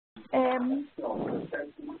So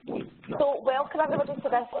welcome everybody to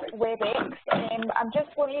this WebEx. I'm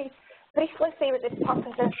just going to briefly say what the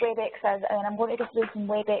purpose of this WebEx is, and then I'm going to go through some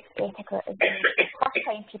WebEx etiquette as the first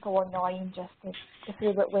time people on the line just to go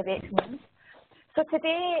through what WebEx means. So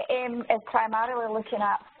today is primarily looking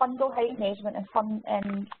at fundal height measurement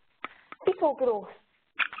and fetal growth.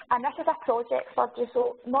 And this is a project surgery,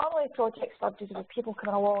 so normally project surgeries are people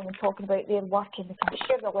coming along and talking about their work and they can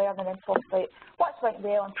share their learning and talk about what's went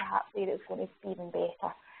well and perhaps where it's going to be even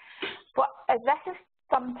better. But as this is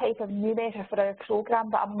some type of new measure for our programme,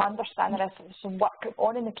 but I'm understanding there's some work going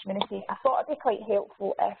on in the community, I thought it'd be quite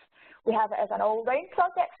helpful if we have it as an all-round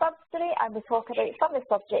project surgery and we talk about some of the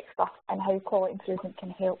subject stuff and how quality improvement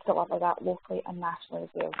can help deliver that locally and nationally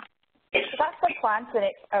as well. So that's the plan for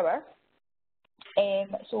the next hour.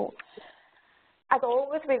 So, as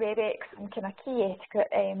always with WebEx and kind of key etiquette,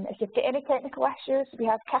 if you've got any technical issues, we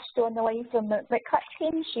have Kirsty on the line from the McClick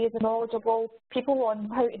team. She is a knowledgeable people on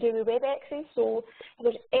how to do with WebExes, so if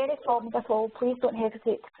there's any problems at all, please don't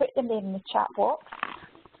hesitate to put them in the chat box.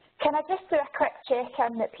 Can I just do a quick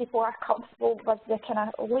check-in that people are comfortable with the kind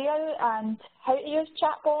of layout and how to use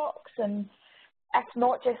chat box, and if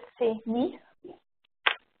not, just say me.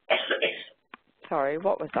 Sorry,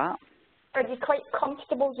 what was that? Are you quite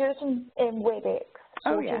comfortable using WebEx?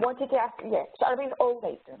 So if you wanted to ask, yeah, so everybody's all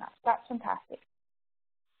right doing that. That's fantastic.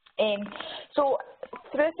 So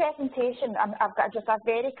through the presentation, I've got just a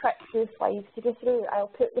very quick few slides to go through. I'll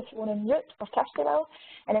put the phone in mute for Kirsty will,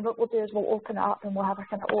 and then what we'll do is we'll open it up and we'll have a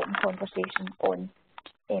kind of open conversation on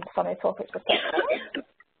some of the topics we're talking about.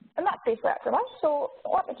 And that's basically it from us. So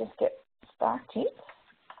let me just get started.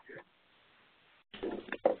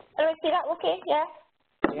 Everybody see that okay? Yeah?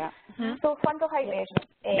 Yeah. So fundal height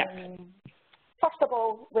measurement. First of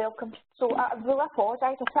all, welcome. So I really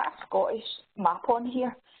apologise, I put a Scottish map on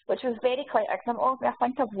here, which was very quite ignorant of me. I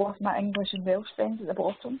think I've lost my English and Welsh friends at the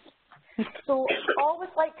bottom. So I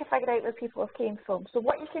always like to figure out where people have came from. So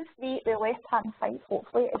what you can see at the left-hand side,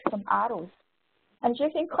 hopefully, is some arrows. And you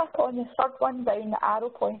can click on the third one down, the arrow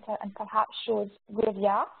pointer, and perhaps shows where you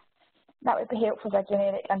are. That would be helpful as a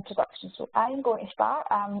generic introduction. So I'm going to start.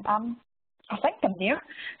 I think I'm there,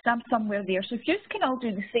 so I'm somewhere there. So if you can all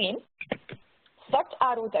do the same, third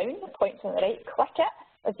arrow down, the points on the right, click it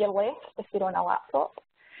with your left if you're on a laptop,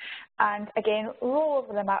 and again, roll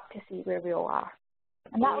over the map to see where we all are.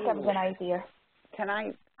 And that'll give us an idea.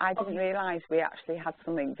 I didn't realise we actually had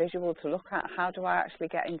something visual to look at. How do I actually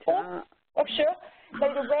get into that? Oh, sure.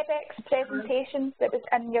 Now, the WebEx presentation that was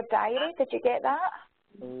in your diary, did you get that?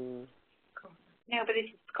 No, but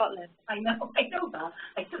it's Scotland. I know that.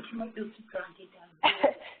 I thought you might be able to drag it down.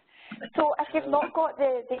 So if you've not got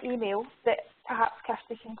the email, that perhaps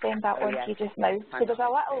Kirsty can send that on to you just now. So there's a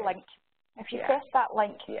little link. If you press that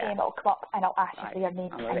link, then it'll come up and it'll ask you for your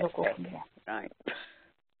name and you'll go from there. Right.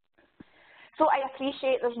 So I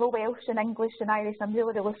appreciate there's no Welsh and English and Irish. I'm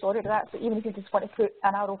really, really sorry for that. So even if you just want to put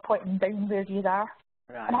an arrow pointing down where you are.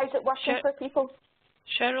 Right. And how's it working for people?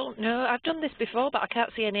 Cheryl, no, I've done this before, but I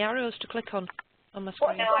can't see any arrows to click on my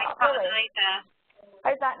screen. No, I can't either.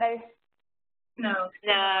 How's that now? No,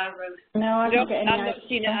 I haven't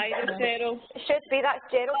seen it either, Cheryl. It should be, that's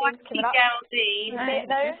Geraldine coming up.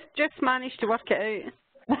 Geraldine. Just managed to work it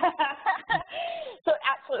out. So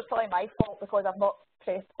actually it's probably my fault because I've not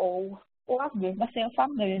pressed all. Oh, I've moved myself,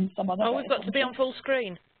 I'm now in some other. Oh, we've got to be on full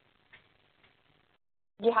screen.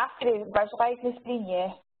 You have to visualise the screen,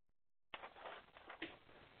 yeah.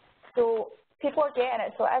 So people are getting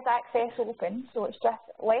it, so it is access open, so it's just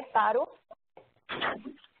left arrow.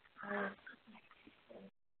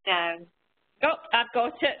 Down. Oh, I've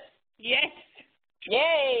got it. Yes.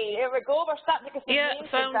 Yay, here we go, we're starting to get some names.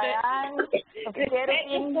 Found it.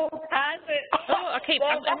 Has it? Oh,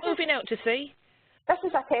 I'm moving out to see. This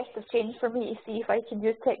is a test of change for me to see if I can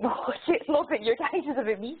use technology. It's not about you guys, it's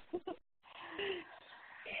about me.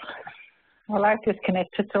 Well, I've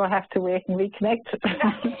disconnected, so I have to wait and reconnect.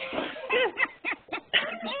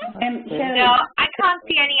 No, I can't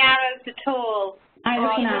see any arrows at all.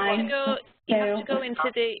 You have to go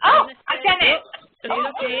into the... Oh, I've done it.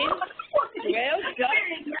 Okay. Well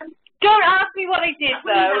done. Don't ask me what I did,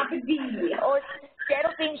 though. Oh,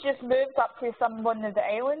 Geraldine's just moved up to one of the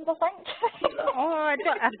islands, I think. Oh,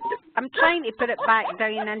 I'm trying to put it back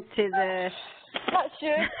down into the... Not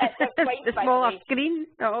sure. The smaller screen,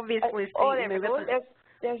 obviously. Oh, there we go.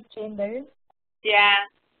 There's Jane now. Yeah.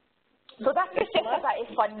 So that's just a bit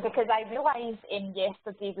of fun because I realised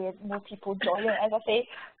yesterday we had more people joining, as I say.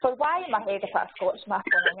 So why am I head of a Scottish Math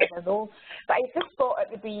one, I never know. But I just thought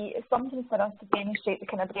it would be something for us to demonstrate the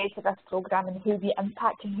kind of breadth of this programme and who we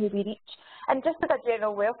impact and who we reach. And just as a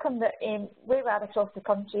general welcome that we are across the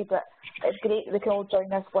country, but it's great that we can all join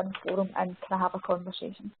this one forum and kind of have a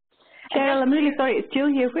conversation. Cheryl, I'm really sorry, it's Jill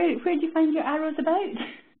here. Where do you find your arrows about?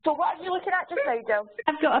 So what are you looking at just now, Jill?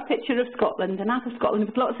 I've got a picture of Scotland, a map of Scotland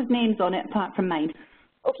with lots of names on it apart from mine.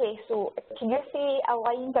 Okay, so can you see a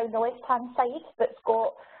line down the left-hand side that's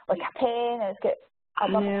got like a pen and it's got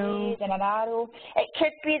a double page and an arrow? It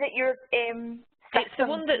could be that you're... it's the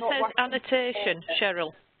one that says annotation,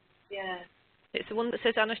 Cheryl. Yeah. It's the one that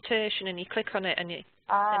says annotation and you click on it and it's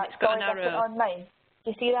got an arrow. On mine.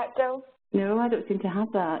 Do you see that, Jill? No, I don't seem to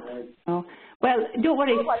have that. Oh. Well, don't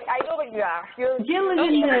worry. I know where you are. Jill is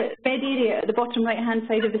in the bed area at the bottom right-hand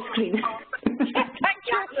side of the screen. Thank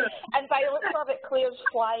you. And by the looks of it, Claire's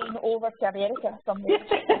flying over to America somewhere.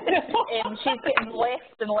 She's getting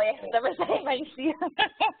left and left every time I see her.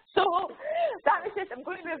 So that was just, I'm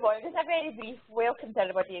going to move on. Just a very brief welcome to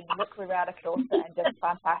everybody and look where we are across it, and just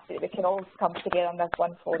fantastic. We can all come together on this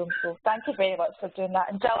one forum. So thank you very much for doing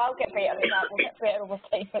that. And Jill, I'll get better at that. We'll get better over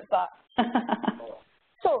time at that.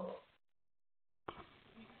 So,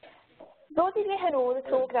 those of you who know the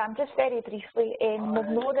programme, just very briefly, will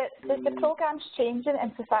know that the programme's changing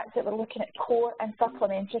into the fact that we're looking at core and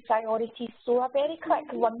supplementary priorities. So a very quick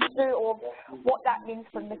run through of what that means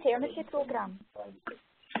for the maternity programme.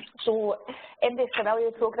 So in the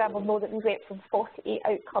familiar programme, we'll know that we went from 48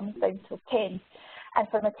 outcomes down to 10. And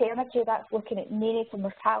for maternity, that's looking at neonatal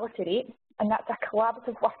mortality rate, and that's a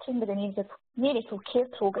collaborative working with the neonatal care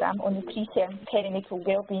programme on the preterm perinatal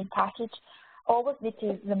wellbeing package. Always need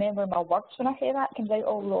to remember my words when I say that, it comes out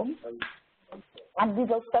all wrong. And we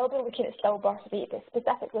will still be looking at stillbirth rate, but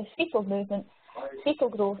specifically fetal movement, fetal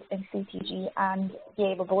growth and CTG, and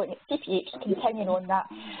yeah, we'll be looking at CPH, continuing on that,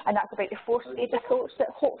 and that's about the 4-stage approach that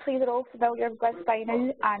hopefully they're all familiar with by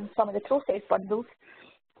now, and some of the process bundles.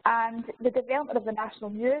 And the development of the national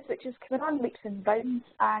news, which is coming on leaps and bounds,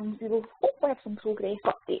 and we will hopefully have some progress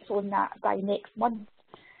updates on that by next month.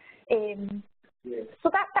 So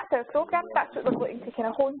that's our programme, that's what we're going to kind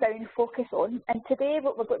of hone down and focus on. And today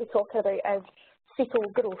what we're going to talk about is fetal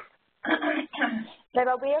growth.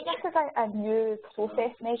 Now, aware this is a new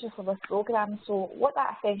process measure for this programme, so what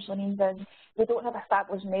that essentially means is we don't have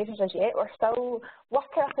established measures as yet. We're still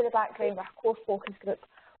working up in the background with our core focus group.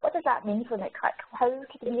 What does that mean for NICLIC? How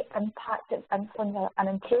could we impact and influence an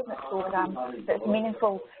improvement programme that's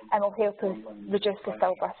meaningful and will help us reduce the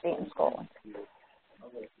stillbirth rate in Scotland?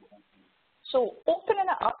 So, opening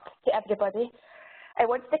it up to everybody, I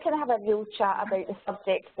wanted to kind of have a real chat about the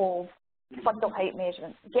subject of fundal height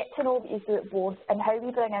measurement. Get to know what you do at both and how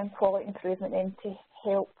we bring in quality improvement in to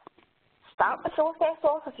help start the process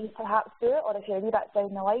off, if you perhaps do it, or if you're a wee bit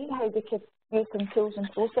down the line, how we could use some tools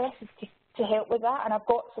and processes to help with that. And I've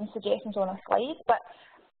got some suggestions on a slide, but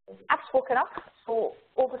I've spoken up, so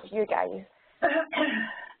over to you guys. I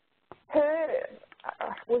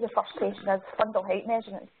suppose the first question is fundal height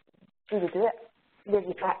measurement. Do we do it? Do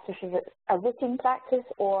we practice? Is it a routine practice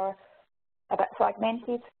or a bit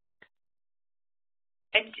fragmented?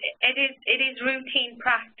 It is routine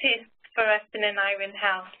practice for us in an Iron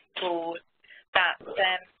Health board that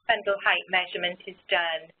fundal height measurement is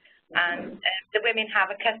done, and the women have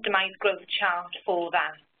a customised growth chart for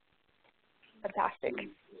that. Fantastic.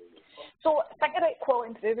 So think about quality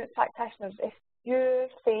improvement practitioners. If you're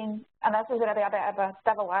saying, and this is going to be a bit of a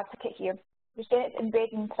devil advocate here, you're saying it's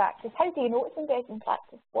embedded in practice. How do you know it's embedded in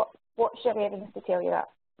practice? What's your evidence to tell you that?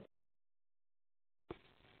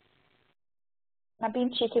 I'm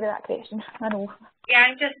being cheeky with that question, I know. Yeah,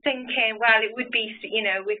 I'm just thinking, well, it would be, you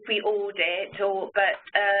know, if we audit,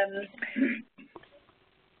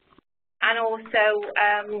 and also,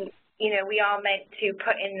 you know, we are meant to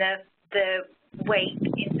put in the weight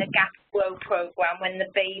in the gap grow programme when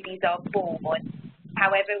the babies are born.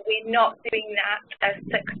 However, we're not doing that as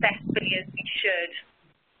successfully as we should.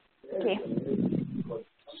 Okay.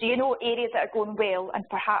 So you know areas that are going well and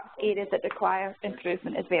perhaps areas that require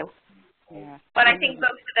improvement as well. Yeah. But I think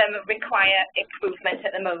both of them require improvement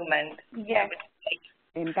at the moment. Yeah.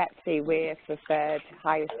 In Betsy, we're preferred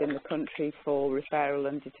highest in the country for referral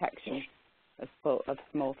and detection of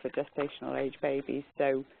small to gestational age babies.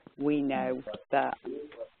 So we know that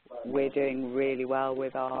we're doing really well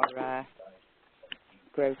with our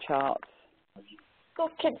grow charts. So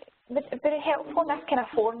very helpful in this kind of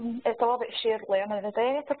forum, it's all about shared learning. Is there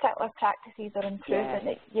any particular practices or improvement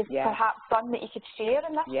that you've perhaps done that you could share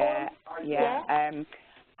in this forum?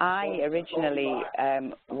 I originally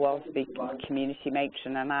was the community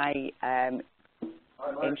matron, and I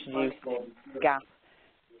introduced GAP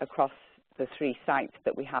across the 3 sites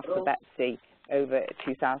that we have for Betsy over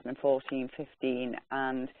 2014-15,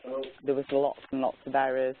 and there was lots and lots of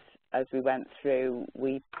errors as we went through.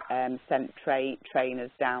 We sent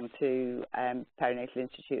trainers down to Perinatal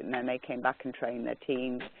Institute, and then they came back and trained their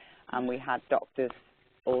teams, and we had doctors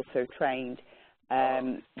also trained.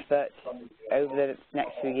 But over the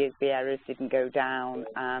next few years, the errors didn't go down,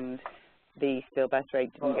 and the stillbirth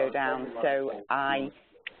rate didn't go down. So I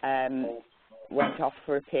went off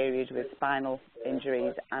for a period with spinal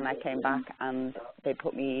injuries, and I came back and they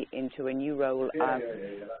put me into a new role as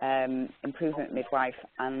improvement midwife,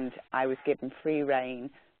 and I was given free rein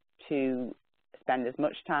to spend as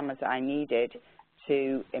much time as I needed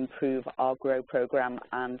to improve our GROW program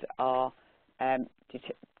and our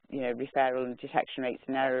referral and detection rates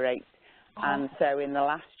and error rates. And so in the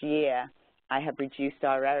last year, I have reduced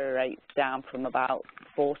our error rates down from about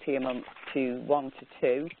 40 a month to 1 to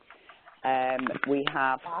 2. We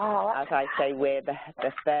have, as I say, we're the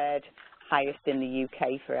 3rd highest in the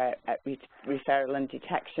UK for referral and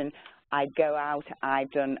detection. I go out, I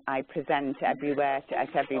present everywhere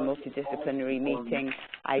at every multidisciplinary meeting.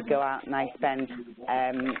 I go out and I spend,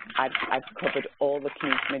 I've covered all the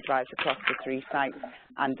community midwives across the 3 sites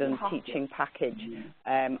and done teaching package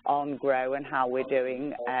on GROW and how we're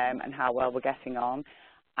doing and how well we're getting on.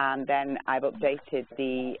 And then I've updated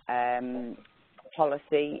the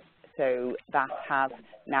policy, so that has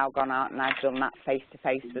now gone out, and I've done that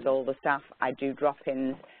face-to-face with all the staff. I do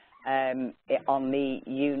drop-ins on the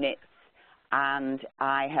units, and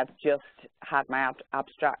I have just had my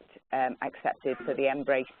abstract accepted for the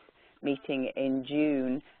Embrace meeting in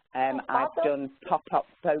June. I've done pop-up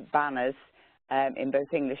banners in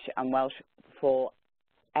both English and Welsh for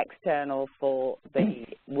external for the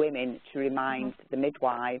women to remind the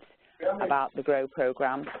midwives about the GROW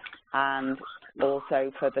programme, and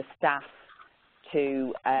also for the staff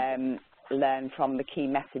to learn from the key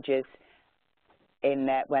messages in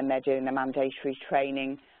when they're doing the mandatory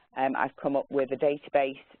training. I've come up with a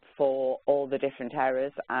database for all the different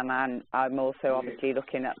errors, and I'm also obviously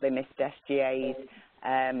looking at the missed SGAs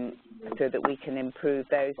so that we can improve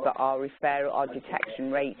those. But our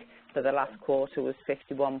detection rate for the last quarter was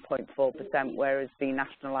 51.4%, whereas the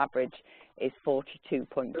national average is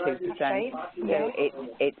 42.2%. So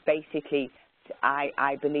it's basically,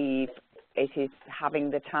 I believe it is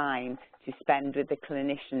having the time to spend with the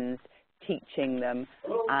clinicians, teaching them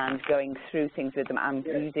and going through things with them, and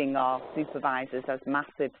using our supervisors as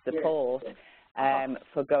massive support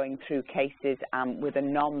for going through cases with a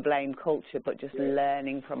non-blame culture, but just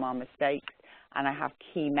learning from our mistakes. And I have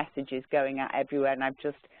key messages going out everywhere, and I've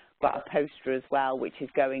just got a poster as well which is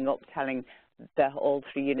going up telling all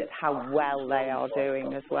 3 units how well they are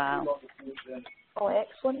doing as well. Oh,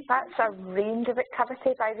 excellent. That's a range of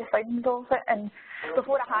activity by the sound of it. And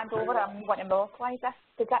before I hand over, I'm going to monopolise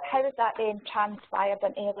this. How has that then transpired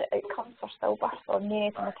into early outcomes for stillbirth or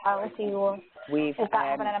neonatal mortality, or is that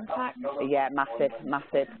having an impact? Yeah, massive.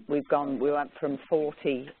 We went from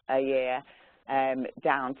 40 a year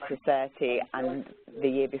down to 30, and the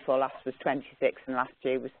year before last was 26, and last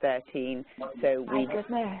year was 13. So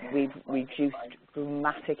we've reduced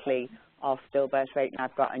dramatically our stillbirth rate, and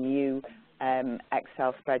I've got a new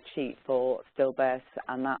Excel spreadsheet for stillbirths,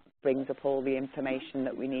 and that brings up all the information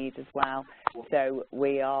that we need as well. So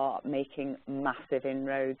we are making massive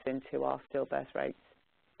inroads into our stillbirth rates.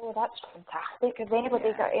 Oh, that's fantastic. Has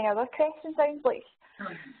anybody got any other questions? Sounds like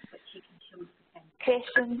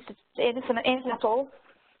questions, anything at all?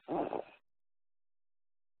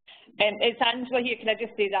 It's Angela here. Can I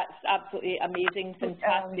just say that's absolutely amazing,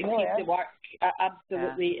 fantastic piece of work.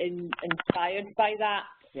 Absolutely inspired by that.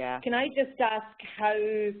 Yeah. Can I just ask how,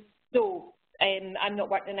 I'm not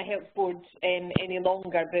working in a health board any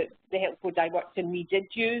longer, but the health board I worked in, we did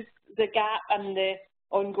use the GAP and the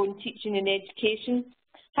ongoing teaching and education.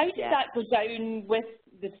 How did that go down with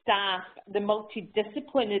the staff, the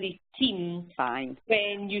multidisciplinary team,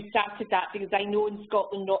 when you started that? Because I know in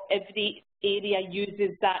Scotland not every area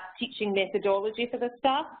uses that teaching methodology for the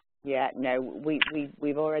staff. Yeah, no,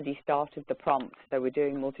 we've already started the prompt, so we're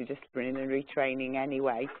doing multidisciplinary training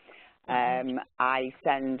anyway. One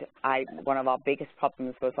of our biggest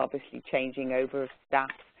problems was obviously changing over of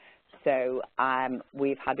staff. So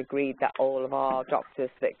we've had agreed that all of our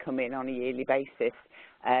doctors that come in on a yearly basis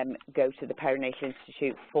go to the Perinatal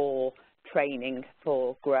Institute for training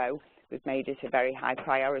for GROW. We've made it a very high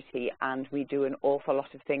priority, and we do an awful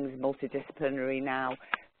lot of things multidisciplinary now.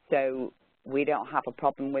 So we don't have a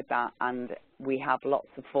problem with that, and we have lots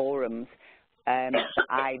of forums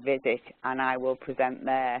I visit, and I will present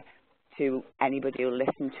there to anybody who'll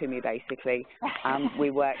listen to me, basically, and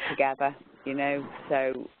we work together, you know.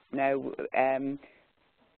 So, no,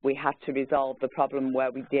 we had to resolve the problem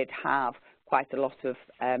where we did have quite a lot of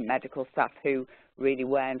medical staff who really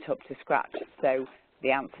weren't up to scratch. So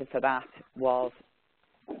the answer for that was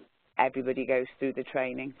everybody goes through the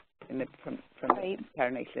training from the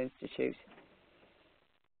Perinatal Institute.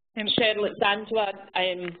 Cheryl, it's Angela.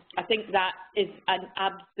 I think that is an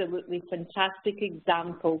absolutely fantastic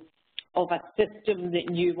example of a system that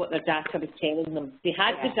knew what their data was telling them. They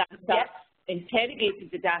had the data, interrogated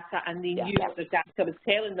the data, and they knew what their data was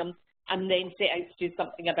telling them, and then set out to do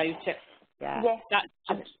something about it. Yeah. That's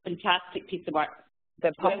just a fantastic piece of work.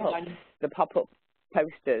 The pop-up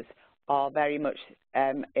posters are very much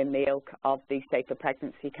in the ilk of the Safer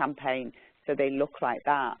Pregnancy campaign, so they look like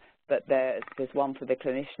that. But there's one for the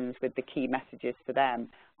clinicians with the key messages for them,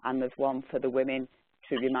 and there's one for the women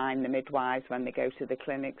to remind the midwives when they go to the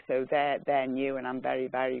clinic. So they're new, and I'm very,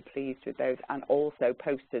 very pleased with those. And also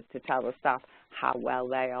posters to tell the staff how well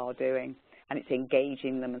they are doing. And it's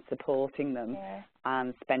engaging them and supporting them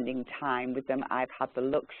and spending time with them. I've had the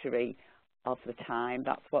luxury of the time.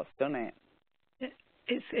 That's what's done it.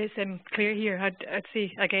 It's clear here. I'd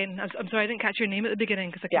say, again, I'm sorry I didn't catch your name at the beginning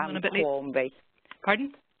because I came on a bit late. Quarmby.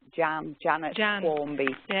 Pardon? Janet Quarmby.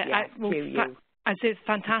 Yeah, I'd say it's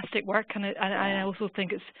fantastic work, and I also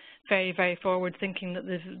think it's very, very forward thinking that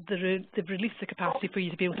they've released the capacity for you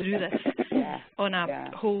to be able to do this on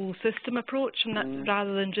a whole system approach, and that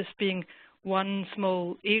rather than just being one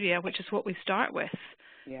small area, which is what we start with.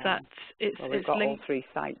 That it's got all 3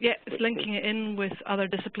 sites. Yeah, it's linking it in with other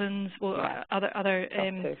disciplines, or other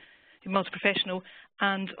multi-professional,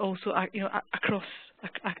 and also across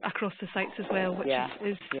the sites as well, which is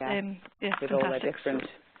with fantastic. all their different,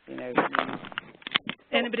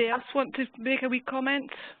 Anybody else want to make a wee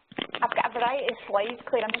comment? I've got a variety of slides,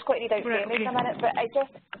 Claire. I'm just going to read out Jamie's in a minute, but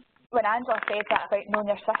when Angela said that about knowing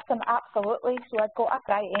your system, absolutely. So I've got a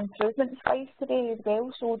variety of improvement slides today as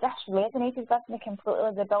well. So this resonated with me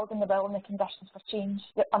completely. The building the will and the conditions for change,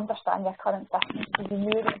 that understand your current system, so you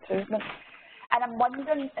knew the improvement. And I'm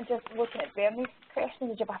wondering, and just looking at Bernie's question,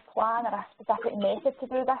 did you have a plan or a specific method to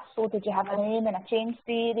do this? So did you have an aim and a change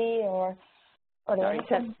theory or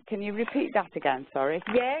anything? Can you repeat that again, sorry?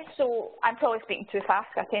 Yeah, so I'm probably speaking too fast,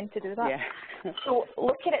 I tend to do that. Yeah. So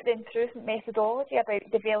looking at the improvement methodology about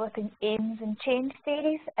developing aims and change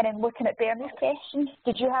theories, and then looking at Bernie's question,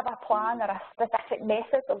 did you have a plan or a specific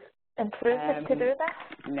method of improvement to do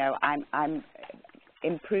this? No,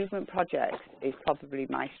 improvement projects is probably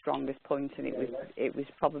my strongest point, and it was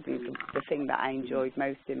probably the thing that I enjoyed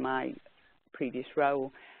most in my previous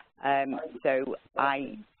role. So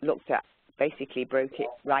I basically broke it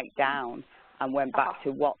right down and went back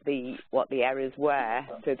to what the errors were,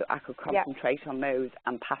 so that I could concentrate on those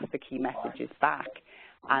and pass the key messages back,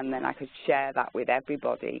 and then I could share that with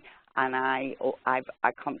everybody. And I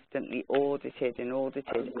constantly audited,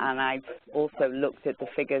 and I've also looked at the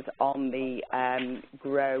figures on the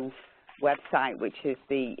GROW website, which is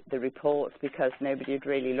the reports, because nobody had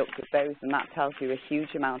really looked at those, and that tells you a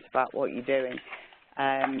huge amount about what you're doing.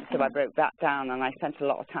 So I broke that down, and I spent a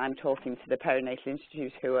lot of time talking to the Perinatal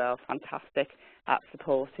Institute, who are fantastic at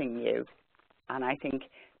supporting you. And I think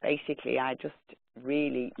basically I just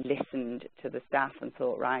really listened to the staff and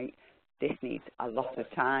thought, right, this needs a lot of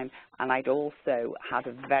time. And I'd also had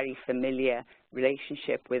a very familiar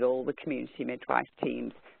relationship with all the community midwife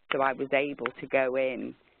teams, so I was able to go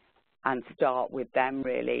in and start with them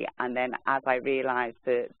really. And then as I realised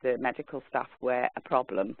that the medical staff were a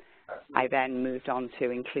problem, I then moved on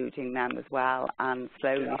to including them as well, and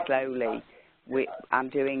slowly, I'm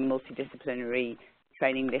doing multidisciplinary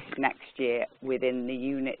training this next year within the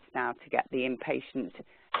units now to get the inpatient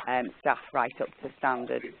staff right up to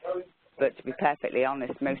standard. But to be perfectly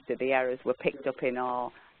honest, most of the errors were picked up in our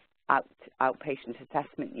outpatient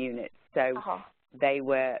assessment units, so they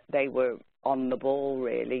were on the ball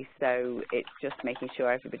really. So it's just making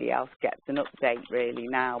sure everybody else gets an update really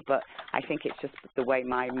now. But I think it's just the way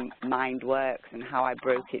my mind works and how I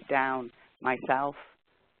broke it down myself,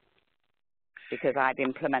 because I'd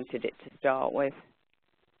implemented it to start with.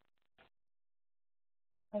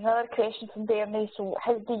 Another question from Bernie. So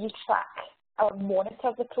how do you track or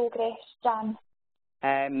monitor the progress, Jan?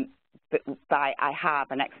 I have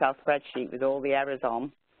an Excel spreadsheet with all the errors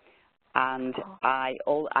on, and I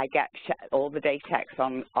get all the datex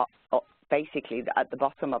on. Basically, at the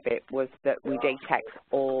bottom of it was that we datex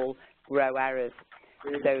all GROW errors.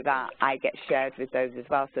 so that I get shared with those as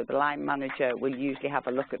well. So the line manager will usually have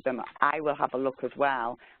a look at them. I will have a look as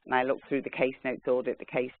well, and I look through the case notes, audit the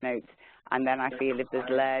case notes, and then I feel if there's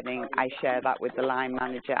learning, I share that with the line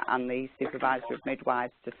manager and the supervisor of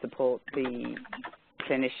midwives to support the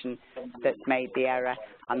clinician that's made the error,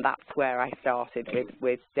 and that's where I started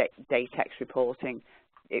with DATEX reporting.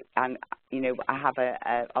 And, you know, I have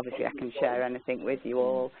obviously I can share anything with you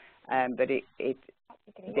all, but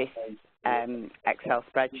this Excel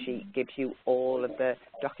spreadsheet gives you all of the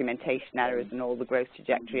documentation errors and all the growth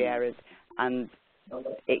trajectory errors, and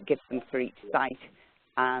it gives them for each site,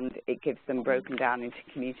 and it gives them broken down into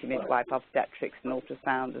community midwife, obstetrics and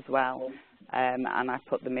ultrasound as well. And I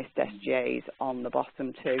put the missed SGAs on the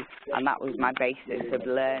bottom too, and that was my basis of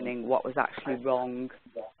learning what was actually wrong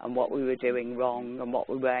and what we were doing wrong and what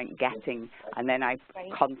we weren't getting, and then I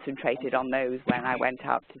concentrated on those when I went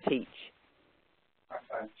out to teach.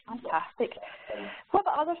 Fantastic. What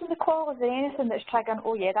about others in the call? Is there anything that's triggering,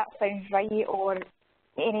 oh yeah, that sounds right, or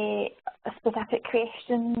any specific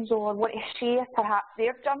questions, or want to share perhaps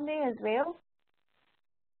their journey as well?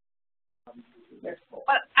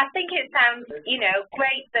 Well, I think it sounds, you know,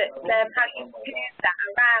 great that how you moved that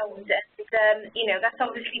around, and you know, that's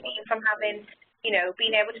obviously been from having, you know,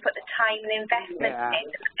 being able to put the time and investment in,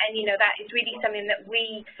 and you know, that is really something that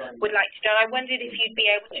we would like to do. I wondered if you'd be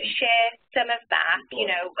able to share some of that, you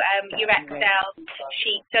know, your Excel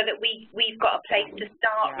sheet, so that we've got a place to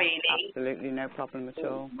start, really. Absolutely, no problem at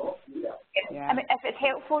all. I mean, if it's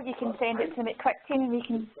helpful, you can send it to me quick team, and we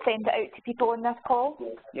can send it out to people on this call.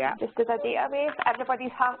 Just as a database.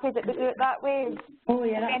 Everybody's happy that we do it that way. Oh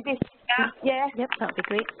yeah. Yep, that'd be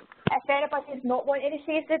great. If anybody's not wanting to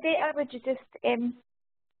save the data, would you just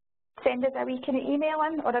send us a wee kind of email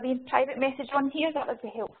in, or a wee private message on here? That would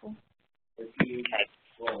be helpful.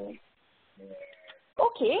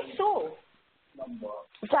 Okay, so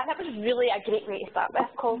that was really a great way to start this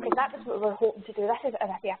call, because that was what we were hoping to do. This is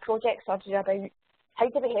a project surgery about how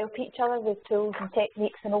do we help each other with tools and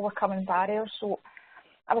techniques and overcoming barriers. So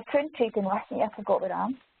I was trying to listen, I forgot where I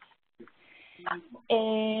am.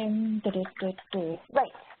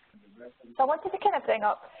 Right. So I wanted to kind of bring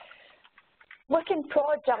up, we can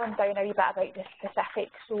probably drilling down a wee bit about the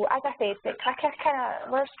specifics. So as I said,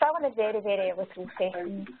 we're still in a very, very early process,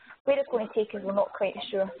 and where it's going to take us, we're not quite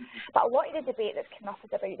sure. But a lot of the debate that's come up is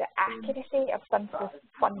about the accuracy of Simpson's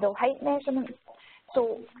Fundal height measurement.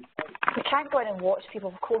 So we can't go in and watch people,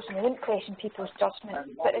 of course, and we wouldn't question people's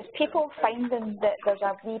judgment. But is people finding that there's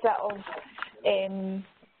a wee bit of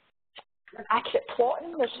accurate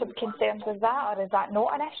plotting? There's some concerns with that, or is that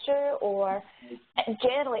not an issue? Or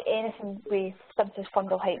generally anything with Simpson's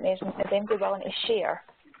Fundal height measurement, is anybody willing to share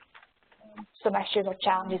some issues or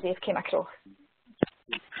challenges they've came across?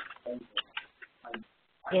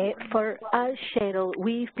 Yeah, for us, Cheryl,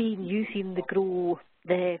 we've been using the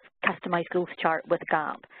customised growth chart with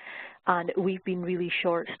GAP, and we've been really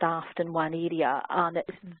short-staffed in one area, and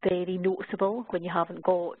it's very noticeable when you haven't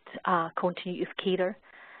got a continuity of carer.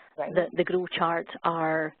 The growth charts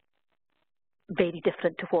are very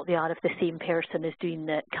different to what they are if the same person is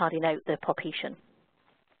carrying out the palpation.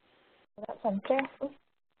 That's interesting.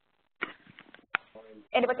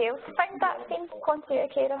 Anybody else find that same continuity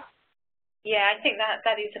of carer? Yeah, I think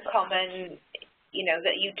that is a common, you know,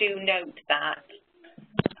 that you do note that,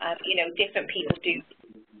 you know, different people do,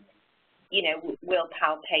 you know, will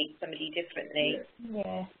palpate somebody differently.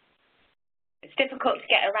 Yeah. It's difficult to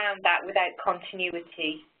get around that without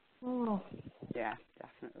continuity. Oh. Yeah,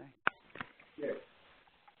 definitely.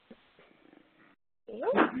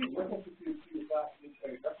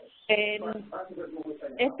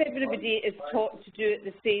 If everybody is taught to do it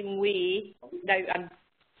the same way, now, and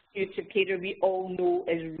future carer we all know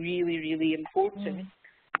is really, really important,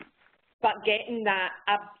 but getting that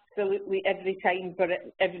absolutely every time for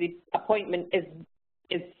every appointment is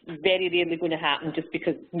very rarely going to happen, just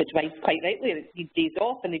because midwives, quite rightly, need days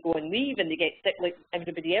off and they go and leave and they get sick like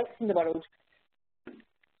everybody else in the world.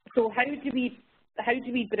 So how do we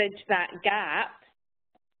bridge that gap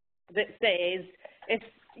that says, if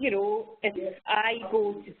I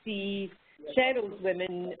go to see Cheryl's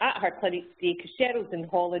women at her clinic today because Cheryl's on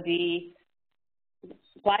holiday,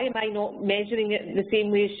 why am I not measuring it the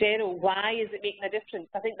same way as Cheryl? Why is it making a difference?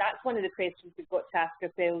 I think that's one of the questions we've got to ask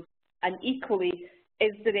ourselves. And equally,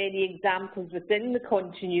 is there any examples within the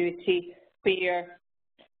continuity where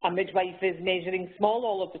a midwife is measuring small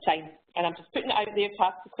all of the time? And I'm just putting it out there to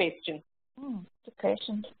ask the question. Good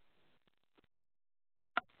question.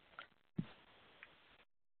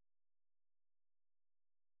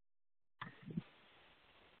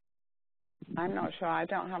 I'm not sure. I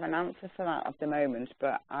don't have an answer for that at the moment,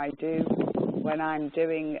 but I do when I'm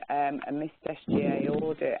doing a missed SGA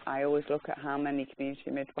audit, I always look at how many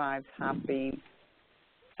community midwives have been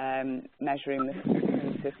measuring the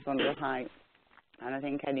census fundal height, and I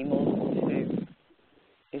think any more than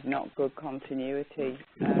 2 is not good continuity.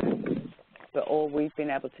 But all we've been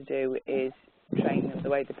able to do is train them the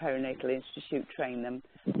way the Perinatal Institute train them,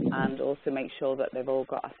 and also make sure that they've all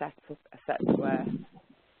got a set square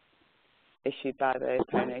issued by the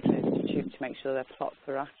Perinatal Institute to make sure their plots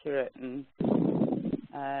are accurate. And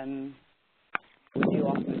we do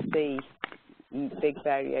often see big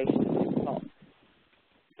variations in plots,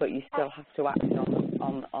 but you still have to act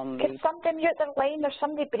on Can somebody mute their line? There's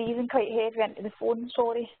somebody breathing quite heavy into the phone,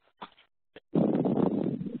 sorry.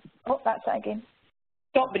 Oh, that's it again.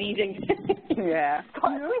 Stop breathing. Yeah.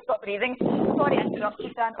 Stop breathing. Sorry, I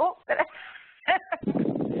interrupted, Dan. Oh, there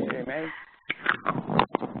it is.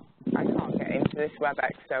 I can't get into this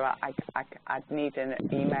WebEx, so I'd need an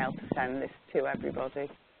email to send this to everybody.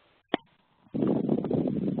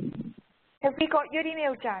 Have we got your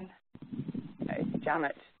email, Jan? It's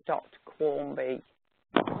janet.quarmby,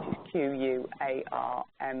 QUARMBY,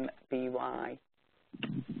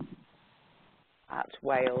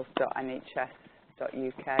 @wales.nhs.uk.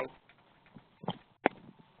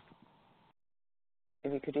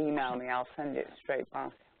 If you could email me, I'll send it straight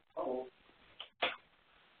back.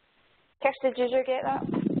 Kirsty, did you get that?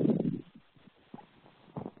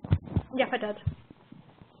 Yep, I did.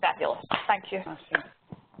 Fabulous. Thank you.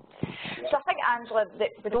 So I think, Angela,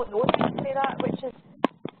 that we don't know the answer to that, which is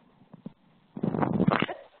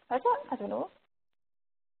it? I don't know.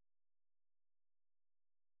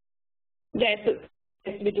 Yes,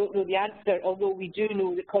 we don't know the answer, although we do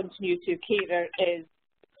know that continuity of carer is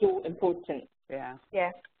so important. Yeah.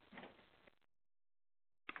 Yeah.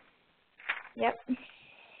 Yep.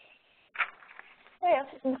 What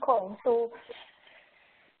else is in the column? So,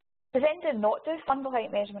 does anybody not do fundal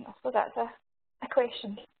height measurement? I suppose that's a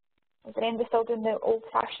question. Is there anybody still doing the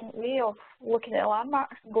old-fashioned way of looking at the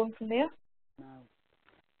landmarks and going from there? No.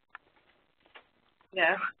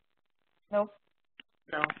 No. No.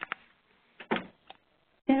 No.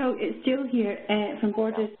 No, it's Jill here from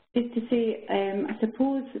Borders. Just to say, I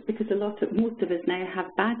suppose because most of us now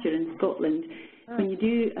have Badger in Scotland, when you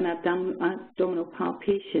do an abdominal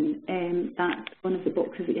palpation, that's one of the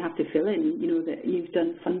boxes that you have to fill in. You know that you've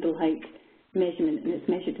done fundal height measurement and it's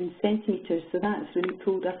measured in centimetres. So that's really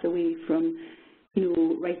pulled us away from,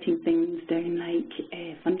 writing things down like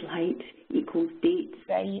fundal height equals dates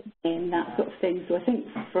and that sort of thing. So I think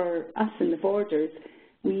for us in the Borders,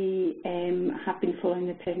 we have been following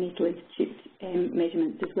the Perinatal Institute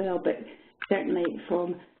measurements as well, but certainly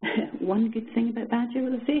from one good thing about Badger,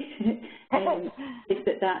 will I say, is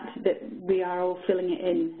that we are all filling it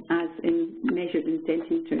in as measured in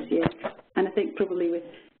centimetres, yeah. And I think probably with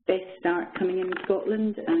Best Start coming in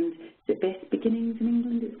Scotland and the Best Beginnings in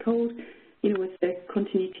England it's called, with the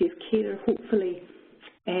continuity of care, hopefully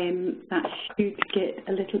that should get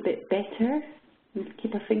a little bit better. We'll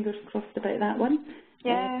keep our fingers crossed about that one.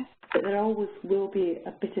 Yeah. But there always will be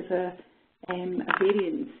a bit of a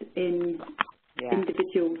variance in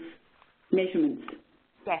individuals' measurements.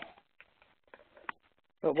 Yes.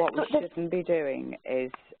 But what we shouldn't be doing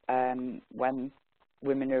is when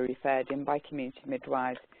women are referred in by community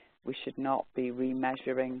midwives, we should not be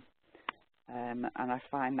remeasuring. And I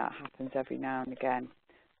find that happens every now and again.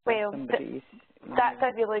 Well, that's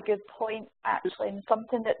a really good point, actually, and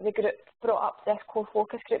something that the group brought up, this core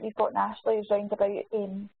focus group we've got nationally, is round about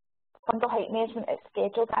fundal height measurement at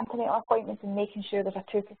scheduled antenatal appointments and making sure there's a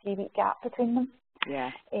 2 to 3 week gap between them.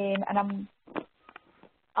 Yeah. And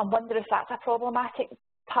I'm wondering if that's a problematic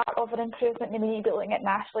part of an improvement. Maybe we need to be looking at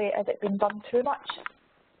nationally, has it been done too much?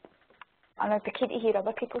 And I'd be keen to hear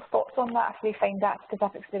other people's thoughts on that if we find that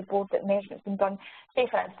specific to the board that measurement's been done. Say,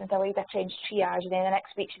 for instance, a lady changed triage, and then the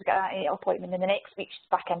next week she's got an antenatal appointment, and the next week she's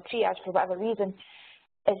back in triage for whatever reason.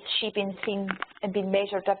 Is she being seen and being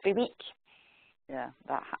measured every week? Yeah,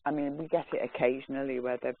 we get it occasionally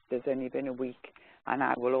where there's only been a week, and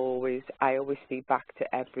I always feed back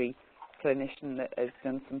to every clinician that has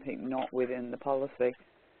done something not within the policy,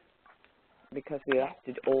 because we have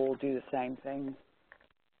to all do the same thing.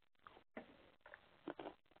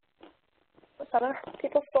 What's other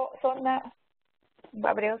people's thoughts on that?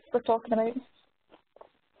 Whatever else we're talking about?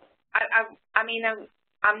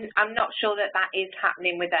 I'm not sure that is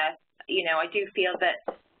happening with us. I do feel that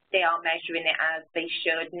they are measuring it as they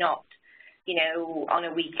should, not, on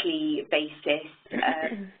a weekly basis.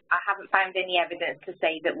 I haven't found any evidence to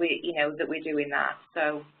say that we're doing that.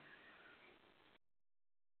 So.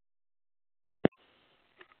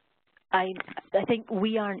 I think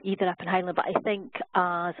we aren't either up in Highland, but I think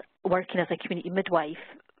as working as a community midwife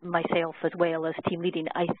myself as well as team leading,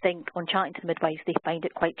 I think on chatting to the midwives, they find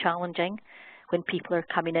it quite challenging when people are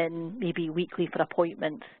coming in maybe weekly for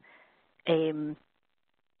appointments.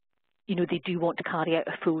 You know, they do want to carry out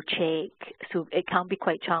a full check, so it can be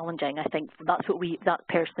quite challenging. I think that's what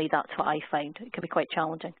personally, that's what I find. It can be quite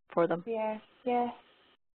challenging for them. Yeah, yeah.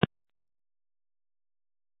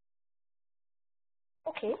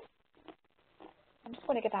 Okay. I'm just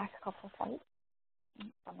going to go back a couple of slides.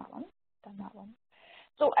 Done that one.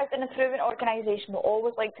 So as an improvement organisation, we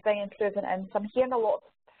always like to bring improvement in. So I'm hearing a lot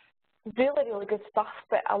of really good stuff,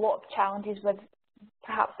 but a lot of challenges with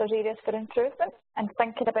perhaps there's areas for improvement. And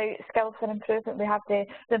thinking about skills for improvement, we have the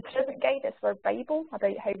improvement guide. It's our Bible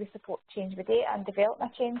about how we support change with data and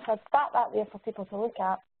development change. So I'd start that there for people to look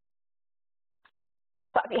at.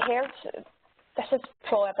 But have you heard, this is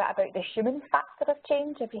probably a bit about the human factor of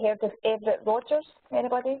change. Have you heard of Everett Rogers?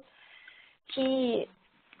 Anybody?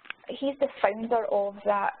 He's the founder of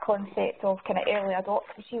that concept of kind of early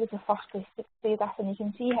adopters. He was the first to say this, and you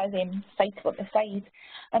can see his title at the side.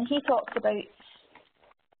 And he talks about,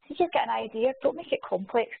 if you get an idea, don't make it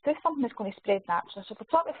complex. Do something that's going to spread naturally. So if we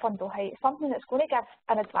start with fundal height, something that's going to give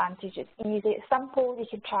an advantage. It's easy, it's simple, you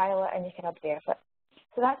can trial it and you can observe it.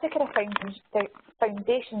 So that's the kind of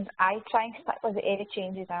foundations I try and stick with at any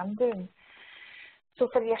changes I'm doing. So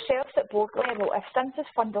for yourselves at board level, if census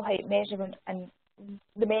fundal height measurement and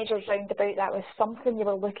the measures round about that was something you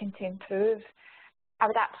were looking to improve, I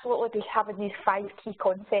would absolutely be having these 5 key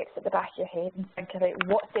concepts at the back of your head and think about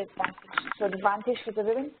what's the advantage. So the advantage for the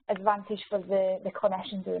woman, advantage for the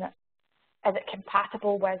clinician doing it. Is it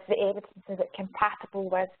compatible with the evidence? Is it compatible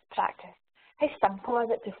with practice? How simple is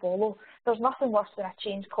it to follow? There's nothing worse than a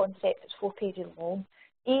change concept that's 4 pages long.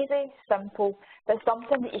 Easy, simple, but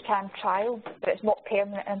something that you can trial, but it's not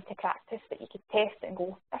permanent into practice, that you could test it and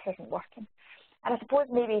go, this isn't working. And I suppose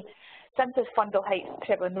maybe census fundal height is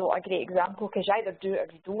probably not a great example because you either do it or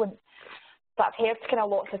you don't. But I've heard kind of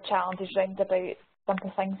lots of challenges round about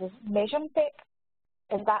simple things as measuring tape.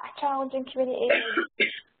 Is that a challenge in community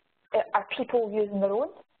areas? Are people using their own?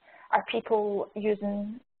 Are people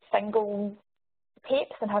using single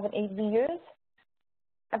tapes and having to reuse?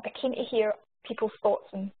 I'd be keen to hear people's thoughts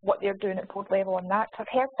on what they're doing at board level on that. I've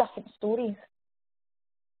heard different stories.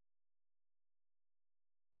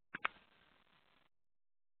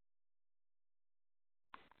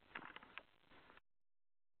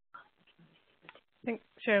 I think,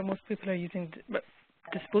 Cheryl, most people are using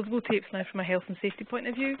disposable tapes now from a health and safety point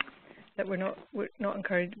of view. That we're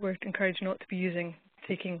encouraged not to be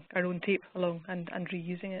taking our own tape along and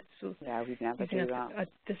reusing it. So yeah, we'd never do that.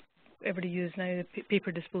 Everybody uses now the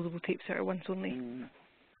paper disposable tapes that are once only.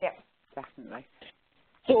 Yeah, definitely.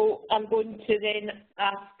 So I'm going to then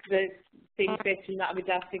ask the same question that I would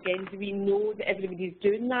ask again. Do we know that everybody's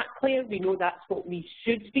doing that, Claire? We know that's what we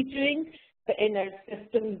should be doing, but in our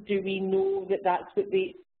systems, do we know that that's what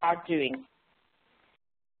they are doing?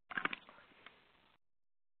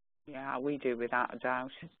 Yeah, we do without a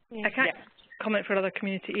doubt. I can't comment for other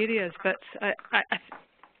community areas, but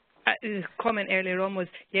the comment earlier on was,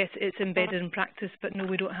 yes, it's embedded in practice, but no,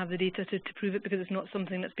 we don't have the data to prove it because it's not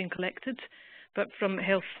something that's been collected. But from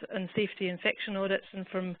health and safety infection audits and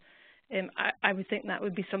from, I would think that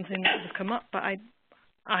would be something that would come up, but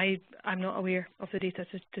I'm not aware of the data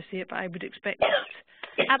to say it, but I would expect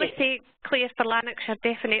that. I would say, Claire, for Lanarkshire,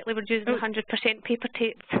 definitely we're using 100% paper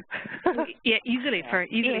tapes. Yeah, easily for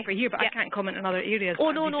here, but I can't comment on other areas. Oh,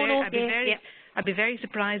 I'd be very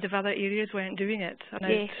surprised if other areas weren't doing it.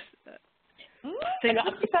 And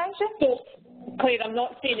Claire, I'm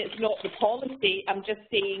not saying it's not the policy. I'm just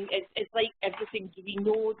saying it's like everything. Do we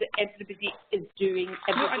know that everybody is doing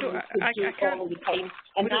everything they do all the time?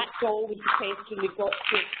 And that's always the question we've got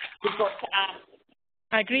to ask.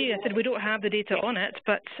 I agree. I said we don't have the data on it,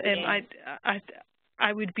 but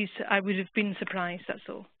I would have been surprised. That's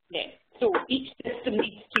all. Yeah. So each system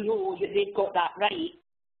needs to know that they've got that right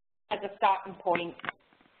as a starting point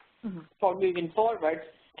for moving forward.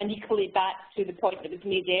 And equally back to the point that was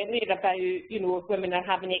made earlier about, if women are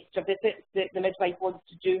having extra visits, that the midwife wants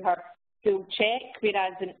to do her full check,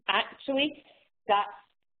 whereas actually that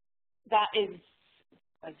is,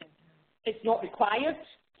 it's not required.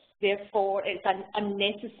 Therefore, it's an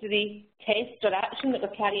unnecessary test or action that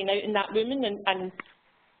we're carrying out in that woman, and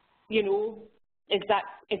is that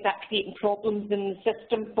creating problems in the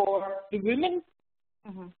system for the woman?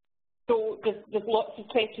 So there's lots of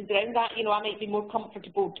questions around that. I might be more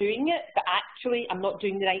comfortable doing it, but actually I'm not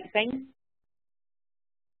doing the right thing.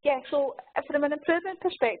 Yeah, so from an improvement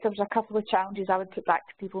perspective, there's a couple of challenges I would put back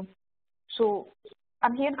to people. So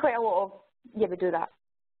I'm hearing quite a lot of, yeah, we do that.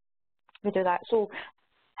 So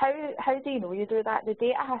how do you know you do that? The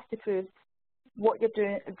data has to prove what you're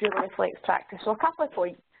doing really reflects practice. So a couple of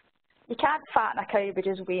points. You can't fatten a cow by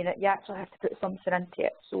just weighing it. You actually have to put something into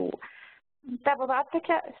it. So devil's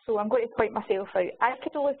advocate, so I'm going to point myself out. I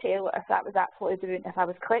could only tell if that was absolutely doing, if I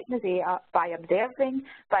was collecting the data by observing,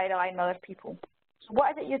 by relying on other people. So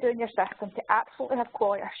what is it you do in your system to absolutely have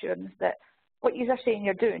quality assurance that what you're saying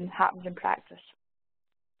you're doing happens in practice?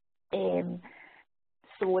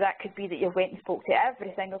 So that could be that you went and spoke to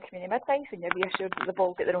every single community midwife and you're reassured that they've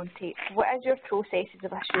all got their own tapes. What is your processes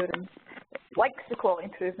of assurance, like the quality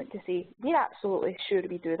improvement, to say, we're absolutely sure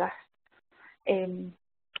we do this? And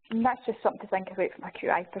that's just something to think about from a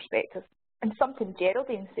QI perspective. And something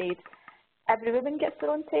Geraldine said, every woman gets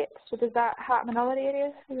their own tapes, so does that happen in other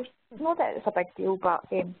areas? There's no doubt it's a big deal, but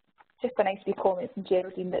just a nice wee comment from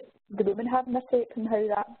Geraldine that the women having their tapes and how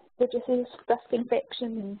that reduces risk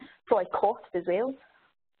infection and probably cost as well.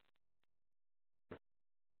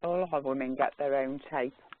 All our women get their own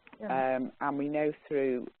tape, and we know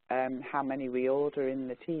through how many we order in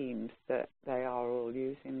the teams that they are all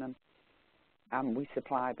using them. And we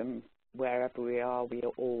supply them wherever we are. We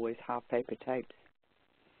always have paper tapes.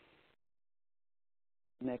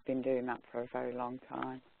 And they've been doing that for a very long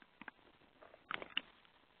time.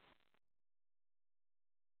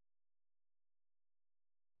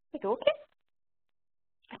 Okay.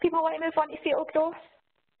 If people want to move on to fetal growth,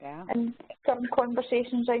 and some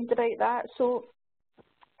conversations around about that. So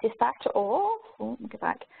to start it off, let me go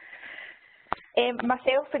back.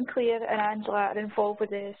 Myself and Claire and Angela are involved with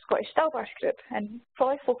the Scottish Stillbirth group, and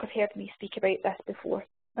probably folk have heard me speak about this before.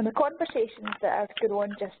 And the conversations that are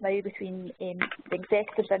going on just now between the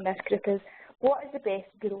executives in this group is, what is the best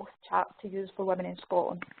growth chart to use for women in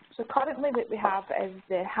Scotland? So currently what we have is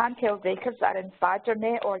the handheld records that are in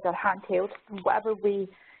BadgerNet, or they're handheld, whatever way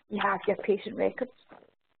you have your patient records.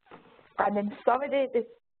 And then some of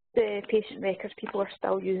the patient records, people are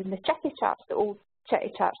still using the chitty charts, the old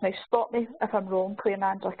chitty charts. Now stop me if I'm wrong, Claire and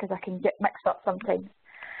Angela, because I can get mixed up sometimes.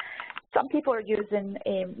 Some people are using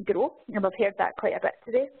Grow, and we've heard that quite a bit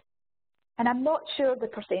today. And I'm not sure the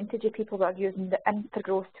percentage of people that are using the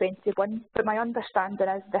Intergrowth 21, but my understanding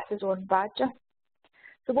is this is on Badger.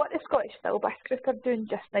 So what the Scottish Stillbirth group are doing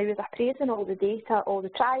just now is appraising all the data, all the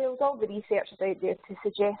trials, all the research is out there to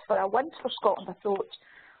suggest for a Once for Scotland approach,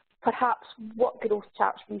 perhaps what growth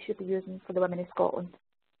charts we should be using for the women of Scotland.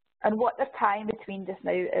 And what they're tying between just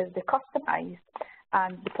now is the customised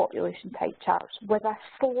and the population type charts with a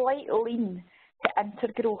slight lean to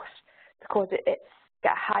intergrowth because it's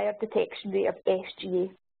got a higher detection rate of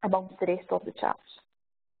SGA amongst the rest of the charts.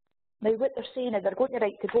 Now what they're saying is they're going to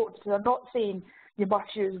write to boards, so they're not saying you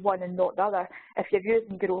must use one and not the other. If you're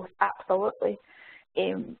using growth, absolutely.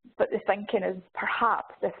 But the thinking is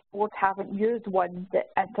perhaps if boards haven't used one,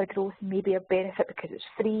 that intergrowth may be a benefit because it's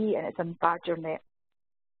free and it's in BadgerNet.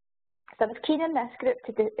 So I was keen in this group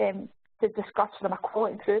to discuss from a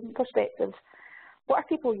quality improvement perspective, what are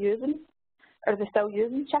people using? Are they still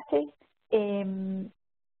using chitty?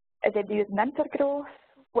 Is they using intergrowth?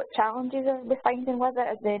 What challenges are we finding with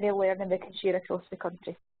it? Is there any learning they can share across the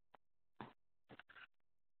country?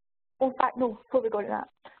 In fact, no, before we go to that,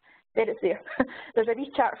 there it's there. There's a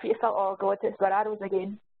wee chart for you to fill. Oh God, it's where arrows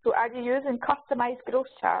again. So are you using customised growth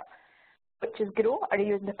chart, which is Grow? Are you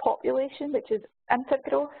using the population, which is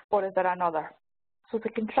intergrowth, or is there another? So if we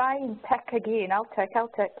can try and tick again, I'll tick.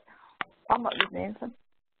 I'm not using anything.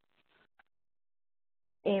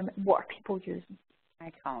 What are people using?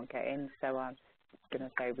 I can't get in, so I'm just going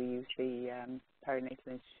to say we use the Perinatal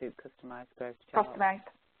Institute customised growth chart. Customised.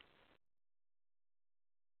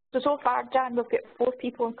 So far, Jan, we've got 4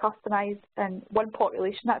 people in customised and 1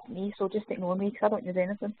 population. That's me, so just ignore me because I don't use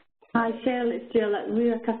anything. Hi, Cheryl, it's Jill.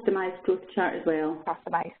 We're a customised growth chart as well.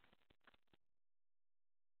 Customised.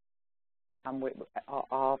 And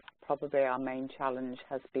probably our main challenge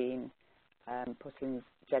has been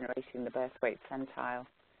generating the birth weight centile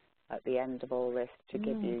at the end of all this to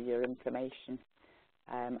give you your information.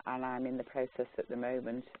 And I'm in the process at the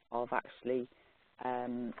moment of actually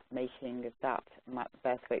making that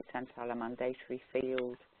birth weight centile a mandatory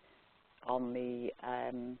field on the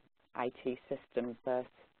IT system birth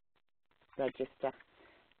register.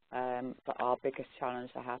 But our biggest challenge,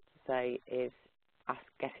 I have to say, is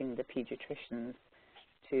getting the paediatricians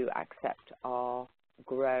to accept our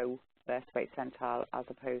Grow birth weight centile as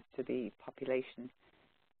opposed to the population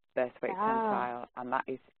birth weight centile, and that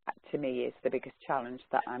is, to me, is the biggest challenge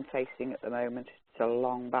that I'm facing at the moment. It's a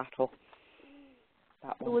long battle.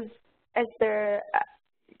 So is there,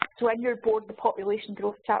 so in your board, the population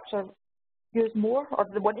growth charts are used more, or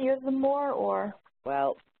do they want to use them more, or?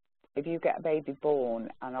 Well, if you get a baby born,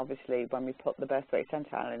 and obviously when we put the birth weight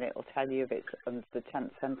centile in, it will tell you if it's under the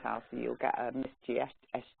 10th centile, so you'll get a missed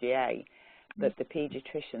SGA, but the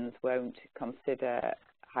paediatricians won't consider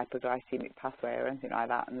hypoglycemic pathway or anything like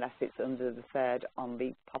that unless it's under the 3rd on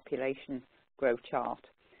the population growth chart,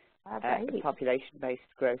 population-based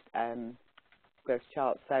growth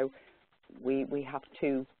chart. So we have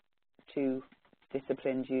two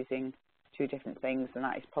disciplines using 2 different things, and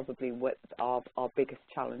that is probably what our biggest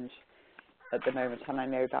challenge at the moment, and I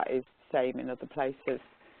know that is the same in other places,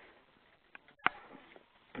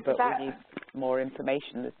 but we need more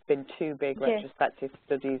information. There's been 2 big retrospective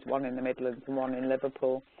studies, one in the Midlands and one in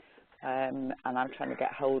Liverpool, and I'm trying to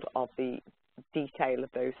get hold of the detail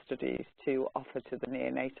of those studies to offer to the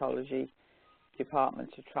neonatology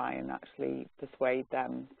department to try and actually persuade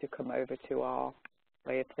them to come over to our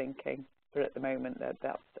way of thinking. But at the moment,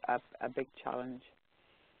 that's a big challenge.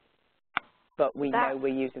 But we know we're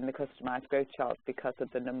using the customised growth charts because of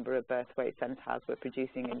the number of birth weight centiles we're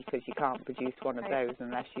producing, and because you can't produce one of those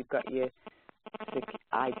unless you've got your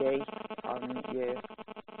ID on your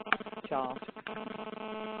chart.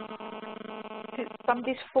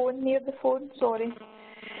 Somebody's phone near the phone, sorry.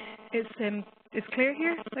 It's Claire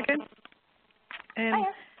here again. Hiya.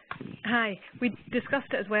 Hi. We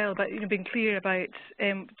discussed it as well, but being clear about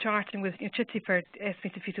charting with Chitty for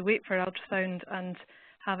estimated fetal weight for ultrasound and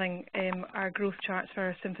having our growth charts for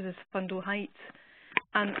our symphysis fundal height.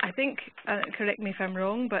 And I think, correct me if I'm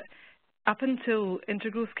wrong, but up until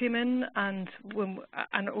intergrowth came in and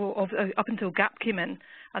up until GAP came in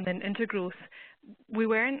and then intergrowth, we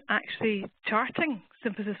weren't actually charting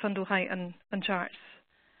symphysis fundal height and charts.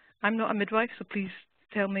 I'm not a midwife, so please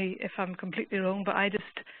tell me if I'm completely wrong, but I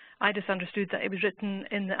just understood that it was written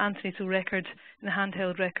in the antenatal record, in the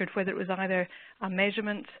handheld record, whether it was either a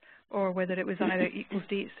measurement or whether it was either equals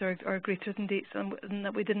dates or greater than dates, and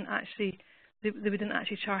that we didn't actually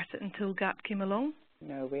chart it until GAP came along.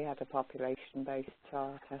 No, we had a population-based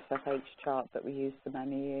chart, SFH chart, that we used for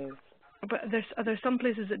many years. But are there some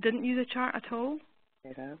places that didn't use a chart at all?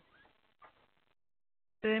 You know.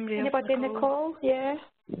 Anybody in the call? Yeah.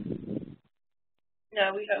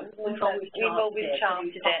 No, we've always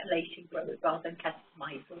charted it. Population growth rather than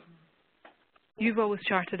customised. You've always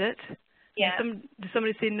charted it? Yeah. Did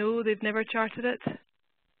somebody say no, they've never charted it at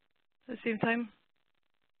the same time?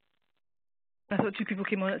 I thought 2 people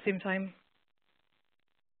came on at the same time.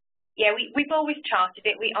 Yeah, we've always charted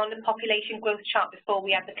it. On the population growth chart before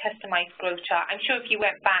we had the customised growth chart. I'm sure if you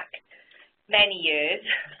went back many years,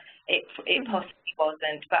 it possibly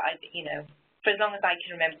wasn't, but for as long as I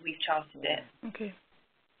can remember, we've charted it. Okay.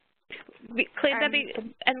 Claire, maybe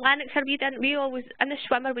in Lanarkshire we always, in the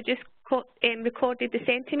swimmer, we just recorded the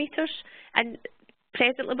centimetres, and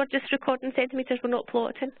presently we're just recording centimetres, we're not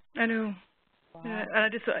plotting. I know. Wow. Yeah,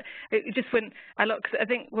 and it just when I look, I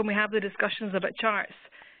think when we have the discussions about charts,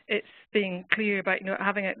 it's being clear about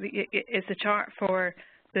having it's a chart for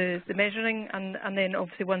the measuring, and then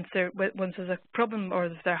obviously once there's a problem or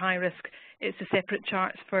if they're high risk, it's a separate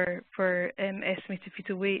charts for estimated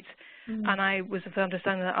fetal weight. And I was of the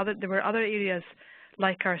understanding that there were other areas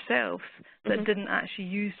like ourselves that didn't actually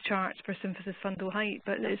use charts for symphysis fundal height,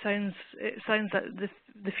 but it sounds that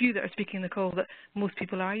the few that are speaking in the call that most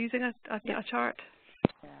people are using a chart.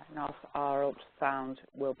 Yeah, and our ultrasound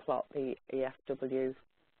will plot the EFW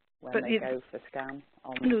when they go for scan.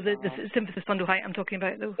 No, the symphysis fundal height I'm talking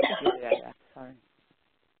about though. Yeah, sorry.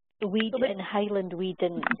 We in Highland we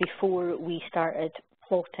didn't before we started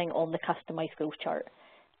plotting on the customised growth chart.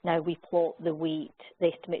 Now we plot the weight, the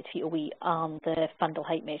estimated fetal weight, and the fundal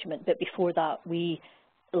height measurement. But before that, we,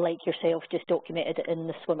 like yourself, just documented it in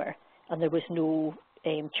the swimmer, and there was no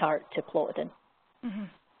chart to plot it in.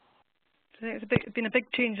 So it's been a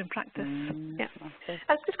big change in practice. Yeah.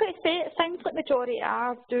 I was just going to say, it sounds like the majority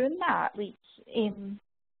are doing that,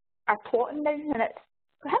 are plotting now, and it's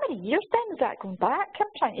how many years then is that going back? I'm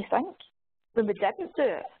trying to think when we didn't do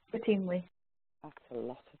it routinely. That's a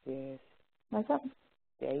lot of years. Was it?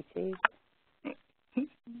 The 80s,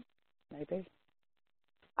 maybe.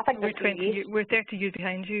 I think we're 30 years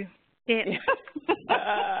behind you. Yeah.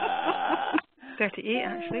 38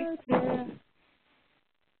 actually. Yeah.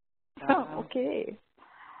 Oh, okay.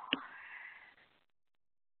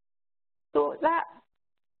 So that,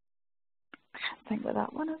 I can't think what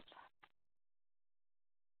that one is.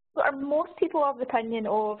 So are most people of the opinion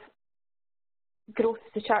of growth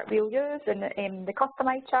is the chart we'll use and the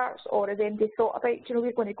customised charts, or has anybody thought about,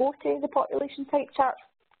 we're going to go to the population type charts?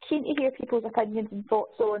 Keen to hear people's opinions and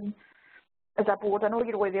thoughts on, as a board, I know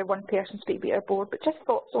you're only there one person speak about our board, but just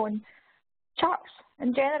thoughts on charts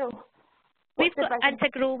in general. We've got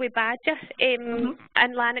Integral with Badger in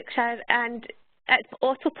Lanarkshire, and it's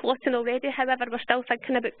auto-plotting already. However, we're still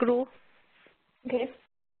thinking about Grow. Okay.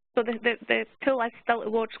 So the tool is still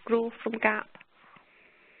towards Grow from GAP.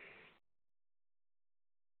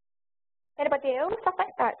 Anybody else? I think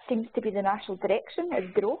that seems to be the national direction,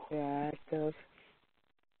 is Grow. Yeah, it does.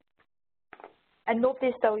 And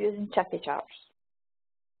nobody's still using Chitty charts?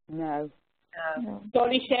 No. No.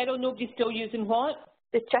 Sorry, Cheryl, nobody's still using what?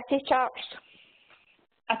 The Chitty charts.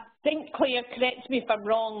 I think, Claire, correct me if I'm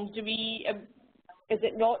wrong, do we, is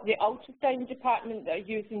it not the ultrasound department that are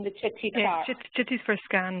using the Chitty chart? Yeah, Chitty's for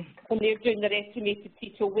scan. When they're doing their estimated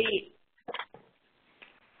fetal weight?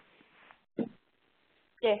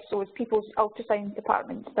 Yes, so is people's ultrasound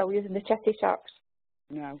department still using the Chitty charts?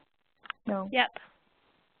 No. No. Yep.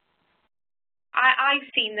 I've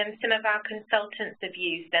seen them. Some of our consultants have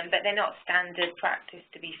used them, but they're not standard practice,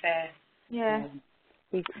 to be fair. Yeah.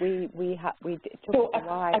 We took So a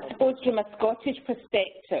while. I suppose from a Scottish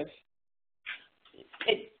perspective,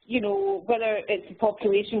 it, you know, whether it's the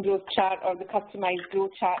population growth chart or the customised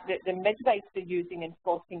growth chart that the midwives are using and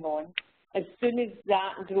plotting on, as soon as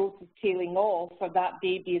that growth is tailing off or that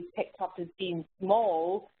baby is picked up as being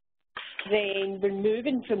small, then we're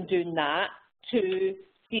moving from doing that to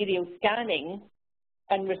serial scanning,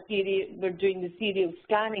 and we're doing the serial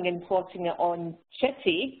scanning and plotting it on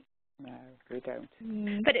Chitty. No, we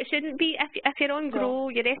don't. But it shouldn't be, if you're on Grow,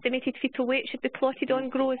 your estimated fetal weight should be plotted on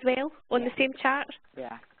Grow as well, on the same chart.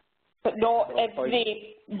 Yeah. But not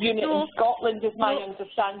every unit in Scotland, is my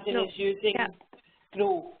understanding, is using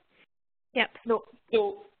Grow. Yep. No.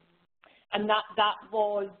 So, and that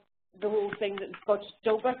was the whole thing that the Scottish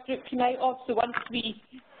Stillbirth Group came out of. So once we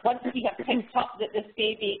have picked up that this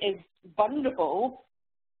baby is vulnerable,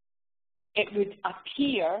 it would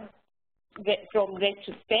appear that from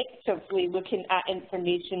retrospectively looking at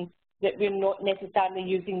information that we're not necessarily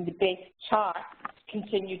using the best chart to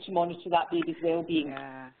continue to monitor that baby's well-being.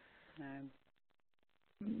 Yeah.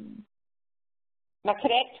 Am I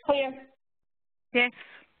correct, Claire? Yes,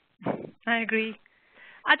 I agree.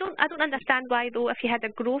 I don't understand why, though, if you had a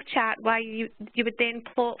Grow chart, why you would then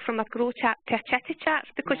plot from a Grow chart to a Chitty chart,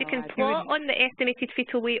 because you can plot on the estimated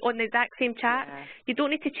fetal weight on the exact same chart. Yeah. You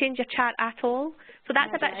don't need to change your chart at all. So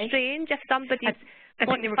that's a bit strange if somebody's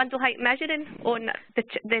on fundal height measuring on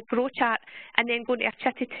the Grow chart and then going to a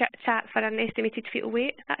Chitty chart for an estimated fetal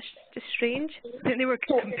weight. That's just strange. I think they were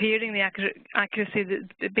comparing the accuracy,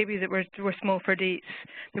 the babies that were small for dates.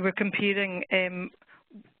 They were comparing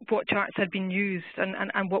what charts had been used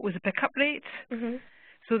and what was the pickup rate.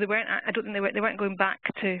 So they weren't. I don't think they weren't going back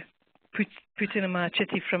to putting them a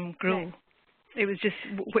Chitty from Grow. No. It was just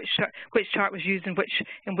which chart was used in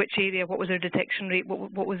which area, what was their detection rate,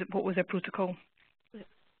 what was their protocol.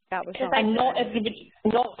 That was and not everybody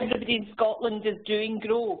in Scotland is doing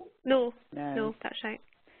Grow. No, that's right.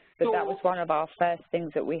 But that was one of our first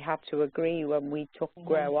things that we had to agree when we took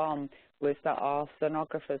Grow on, was that our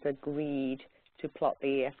sonographers agreed to plot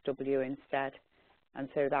the EFW instead, and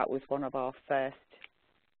so that was one of our first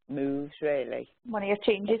moves, really. One of your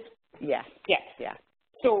changes? Yes. Yes. Yeah.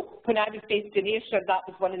 So when I was based in Ayrshire, that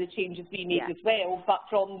was one of the changes we made as well, but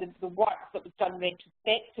from the work that was done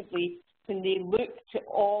retrospectively, when they looked at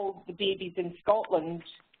all the babies in Scotland,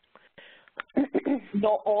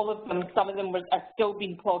 not all of them, some of them are still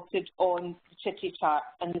being plotted on the Chitty chart,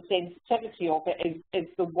 and the sensitivity of it is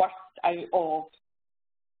the worst out of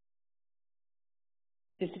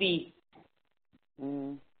the three.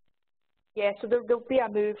 Yeah, so there'll be a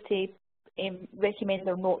move to recommend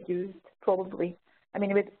they're not used, probably. I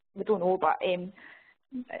mean, we don't know, but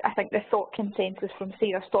I think the thought consensus from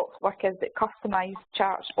Sarah Stock's work is that customised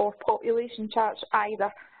charts or population charts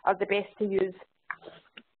either are the best to use.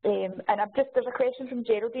 And there's a question from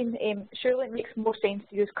Geraldine. Surely it makes more sense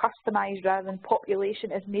to use customised rather than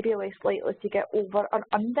population, is maybe less likely to get over or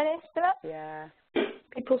underestimate. Yeah.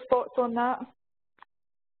 People's thoughts on that?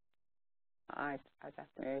 I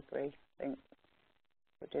definitely agree. I think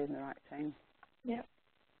we're doing the right thing. Yeah.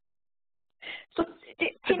 So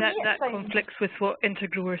that conflicts with what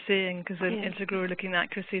Integral are saying, because Integral are looking at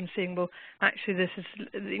accuracy and saying, well, actually this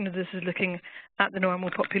is looking at the normal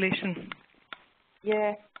population.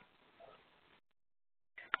 Yeah.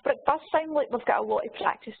 But it does sound like we've got a lot of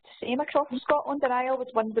practice the same across Scotland, and I always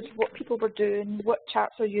wondered what people were doing, what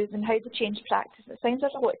charts are using, how to change practice. It sounds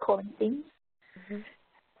there's a lot of common themes.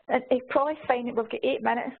 And it's probably fine that we've got 8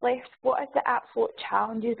 minutes left. What is the absolute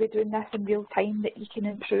challenges with doing this in real time that you can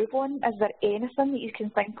improve on? Is there anything that you can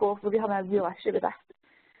think of where we're having a real issue with this?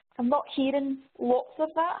 I'm not hearing lots of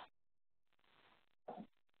that.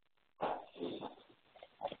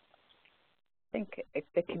 think if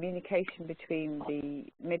the communication between the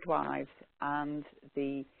midwives and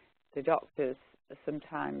the doctors,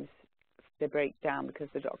 sometimes they break down because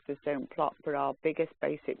the doctors don't plot, but our biggest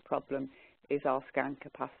basic problem is our scan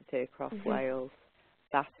capacity across Wales.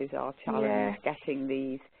 That is our challenge, getting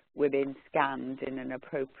these women scanned in an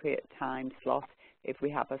appropriate time slot if we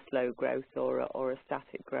have a slow growth or a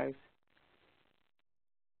static growth.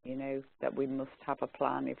 You know, that we must have a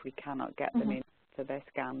plan if we cannot get them in for their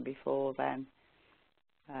scan before then.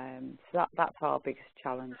 So that's our biggest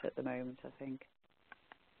challenge at the moment, I think.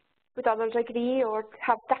 Would others agree or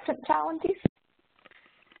have different challenges?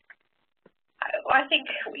 I think,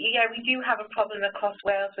 yeah, we do have a problem across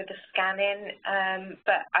Wales with the scanning,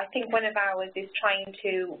 but I think one of ours is trying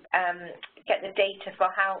to get the data for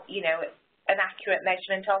how, you know, an accurate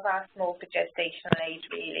measurement of our small for gestational age,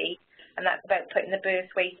 really, and that's about putting the birth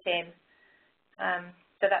weight in.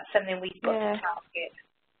 So that's something we've got to target.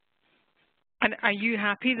 And are you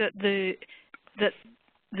happy that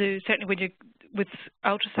certainly when you with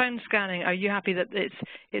ultrasound scanning, are you happy that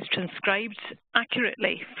it's transcribed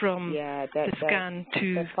accurately from the scan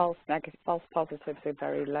to the false positives are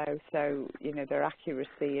very low, so you know their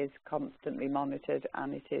accuracy is constantly monitored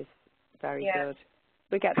and it is very good.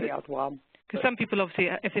 We get the odd one. Because some people obviously,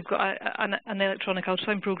 if they've got an electronic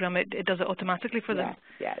ultrasound program, it does it automatically for them.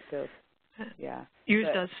 Yeah, it does. Yeah. Yours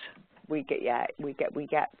does. We get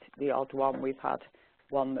the odd one. We've had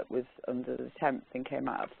one that was under the 10th and came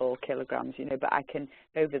out at 4 kilograms, you know, but I can,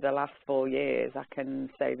 over the last 4 years, I can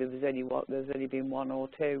say there's only been 1 or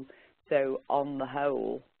 2. So on the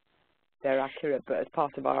whole, they're accurate. But as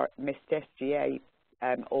part of our missed SGA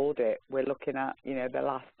audit, we're looking at, you know, the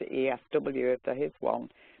last EFW of his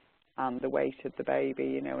one and the weight of the baby,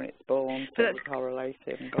 you know, when it's born, so it's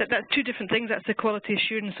correlating. That's two different things. That's the quality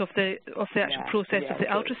assurance of the actual process of the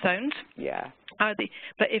ultrasound. Yeah.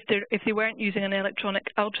 But if they weren't using an electronic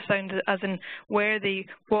ultrasound, as in what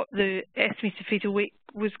the estimated fetal weight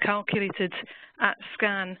was calculated at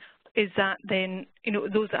scan, is that then, you know,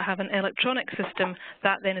 those that have an electronic system,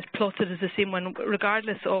 that then is plotted as the same one,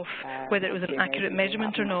 regardless of whether it was an accurate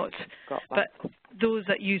measurement or not. But those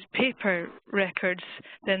that use paper records,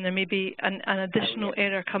 then there may be an additional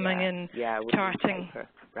error coming in charting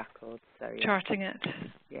records, so, charting it.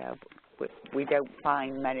 Yeah, we don't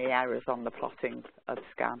find many errors on the plotting of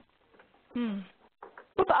scan.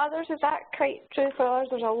 What about others? Is that quite true for others?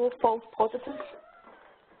 There's a lot of false positives.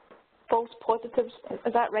 False positives,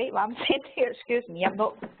 is that right? What I'm saying here, excuse me,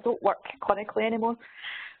 don't work clinically anymore,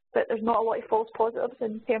 but there's not a lot of false positives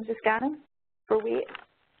in terms of scanning for weight.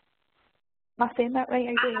 Am I saying that right?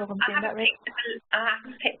 I don't know if I'm saying that right. I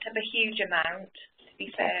haven't picked up a huge amount, to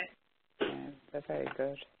be fair. Yeah, they're very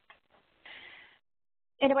good.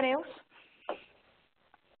 Anyone else?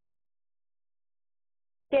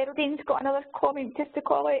 Geraldine's got another comment just to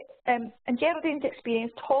call out. In Geraldine's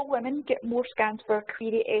experience, tall women get more scans for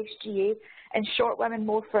query SGA and short women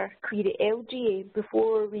more for query LGA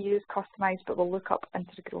before we use customised, but we'll look up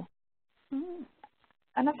into the growth.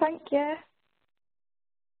 And I think, there's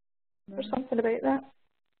something about that.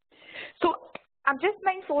 So I'm just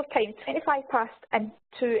mindful of time, 25 past and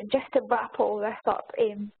 2, and just to wrap all this up,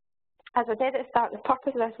 as I said at the start, the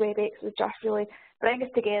purpose of this WebEx was just really bring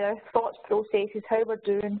us together, thoughts, processes, how we're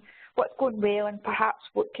doing, what's going well, and perhaps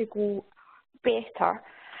what could go better.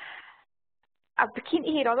 I'd be keen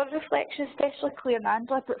to hear other reflections, especially Claire and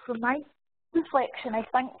Angela, but from my reflection, I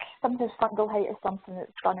think sometimes Fundal height is something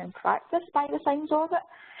that's done in practice by the signs of it.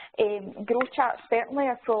 Growth charts certainly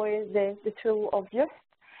are probably the tool of use,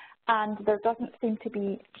 and there doesn't seem to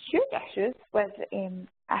be huge issues with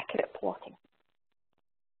accurate plotting.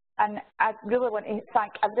 And I really want to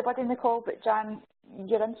thank everybody in the call, but Jan,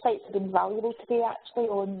 your insights have been valuable today actually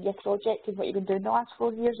on your project and what you've been doing the last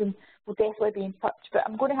 4 years, and we'll definitely be in touch. But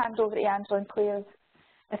I'm going to hand over to Angela and Claire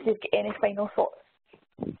if you've got any final thoughts.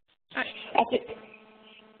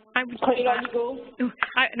 I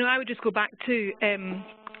would just go back to, I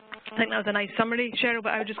think that was a nice summary, Cheryl,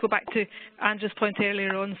 but I would just go back to Angela's point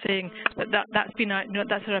earlier on saying that's been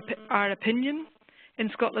that's our opinion in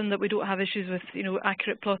Scotland, that we don't have issues with, you know,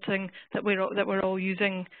 accurate plotting, that we're all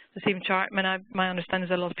using the same chart. I mean, my understanding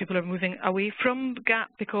is a lot of people are moving away from GAP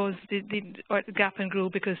because or GAP and GROW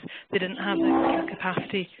because they didn't have the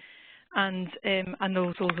capacity, and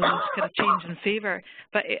those kind of change in favour.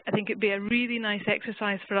 But I think it'd be a really nice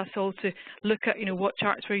exercise for us all to look at, you know, what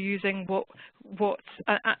charts we're using,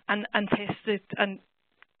 and test it and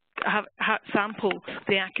have sample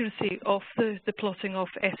the accuracy of the plotting of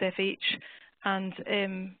SFH. And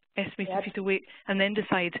estimated fetal weight, and then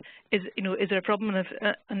decide, is there a problem?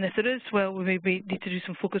 And if there is, well, we maybe need to do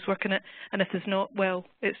some focus work on it. And if there's not, well,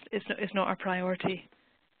 it's not our priority.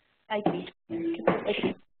 I agree.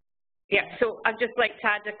 Yeah, so I'd just like to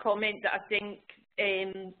add a comment that I think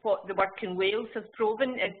what the work in Wales has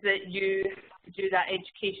proven is that you do that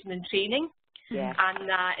education and training, and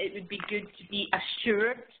that it would be good to be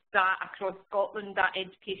assured that across Scotland that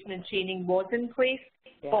education and training was in place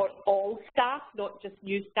for all staff, not just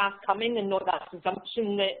new staff coming, and not that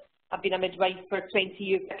presumption that I've been a midwife for 20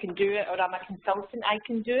 years, I can do it, or I'm a consultant, I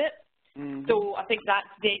can do it. So I think that's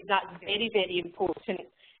very, very important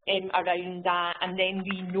around that, and then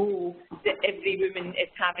we know that every woman is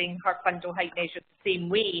having her fundal height measured the same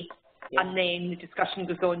way, and then the discussion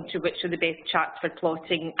goes on to which are the best charts for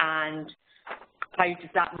plotting and how does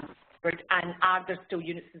that move forward, and are there still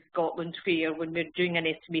units in Scotland where when we're doing an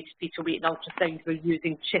estimated fetal weight and ultrasound we're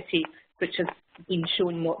using chitty, which has been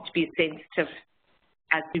shown not to be as sensitive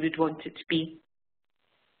as we would want it to be.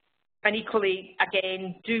 And equally,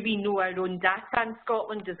 again, do we know our own data in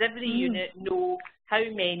Scotland? Does every unit know how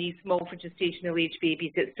many small for gestational age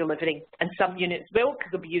babies it's delivering? And some units will,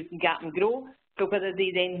 because they'll be using gap and grow. So whether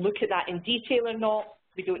they then look at that in detail or not,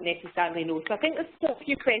 we don't necessarily know. So I think there's still a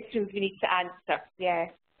few questions we need to answer. Yeah.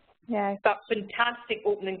 But fantastic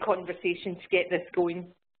opening conversation to get this going.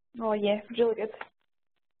 Oh yeah, really good.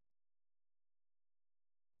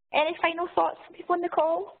 Any final thoughts from people on the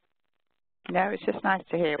call? No, it's just nice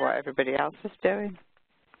to hear what everybody else is doing.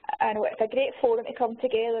 I know, it's a great forum to come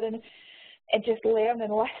together and just learn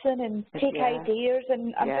and listen and take ideas,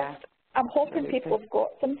 and I'm hoping people have got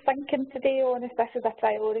some thinking today on if this is a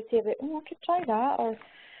priority about, I could try that, or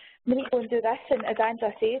we need to go and do this, and as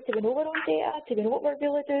Angela says, do we know our own data, do we know what we're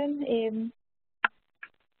really doing?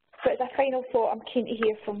 But as a final thought, I'm keen to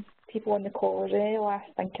hear from people on the call. Is there any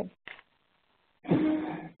last thinking?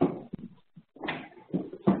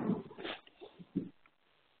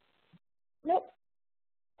 Nope.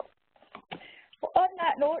 Well, on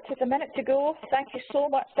that note, it's a minute to go. Thank you so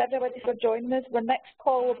much to everybody for joining us. Our next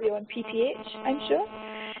call will be on PPH, I'm sure.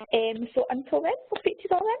 So until then, we'll speak to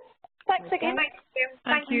you all then. Thanks again.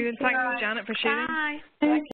 Thank you, and thanks, Janet, for sharing. Bye.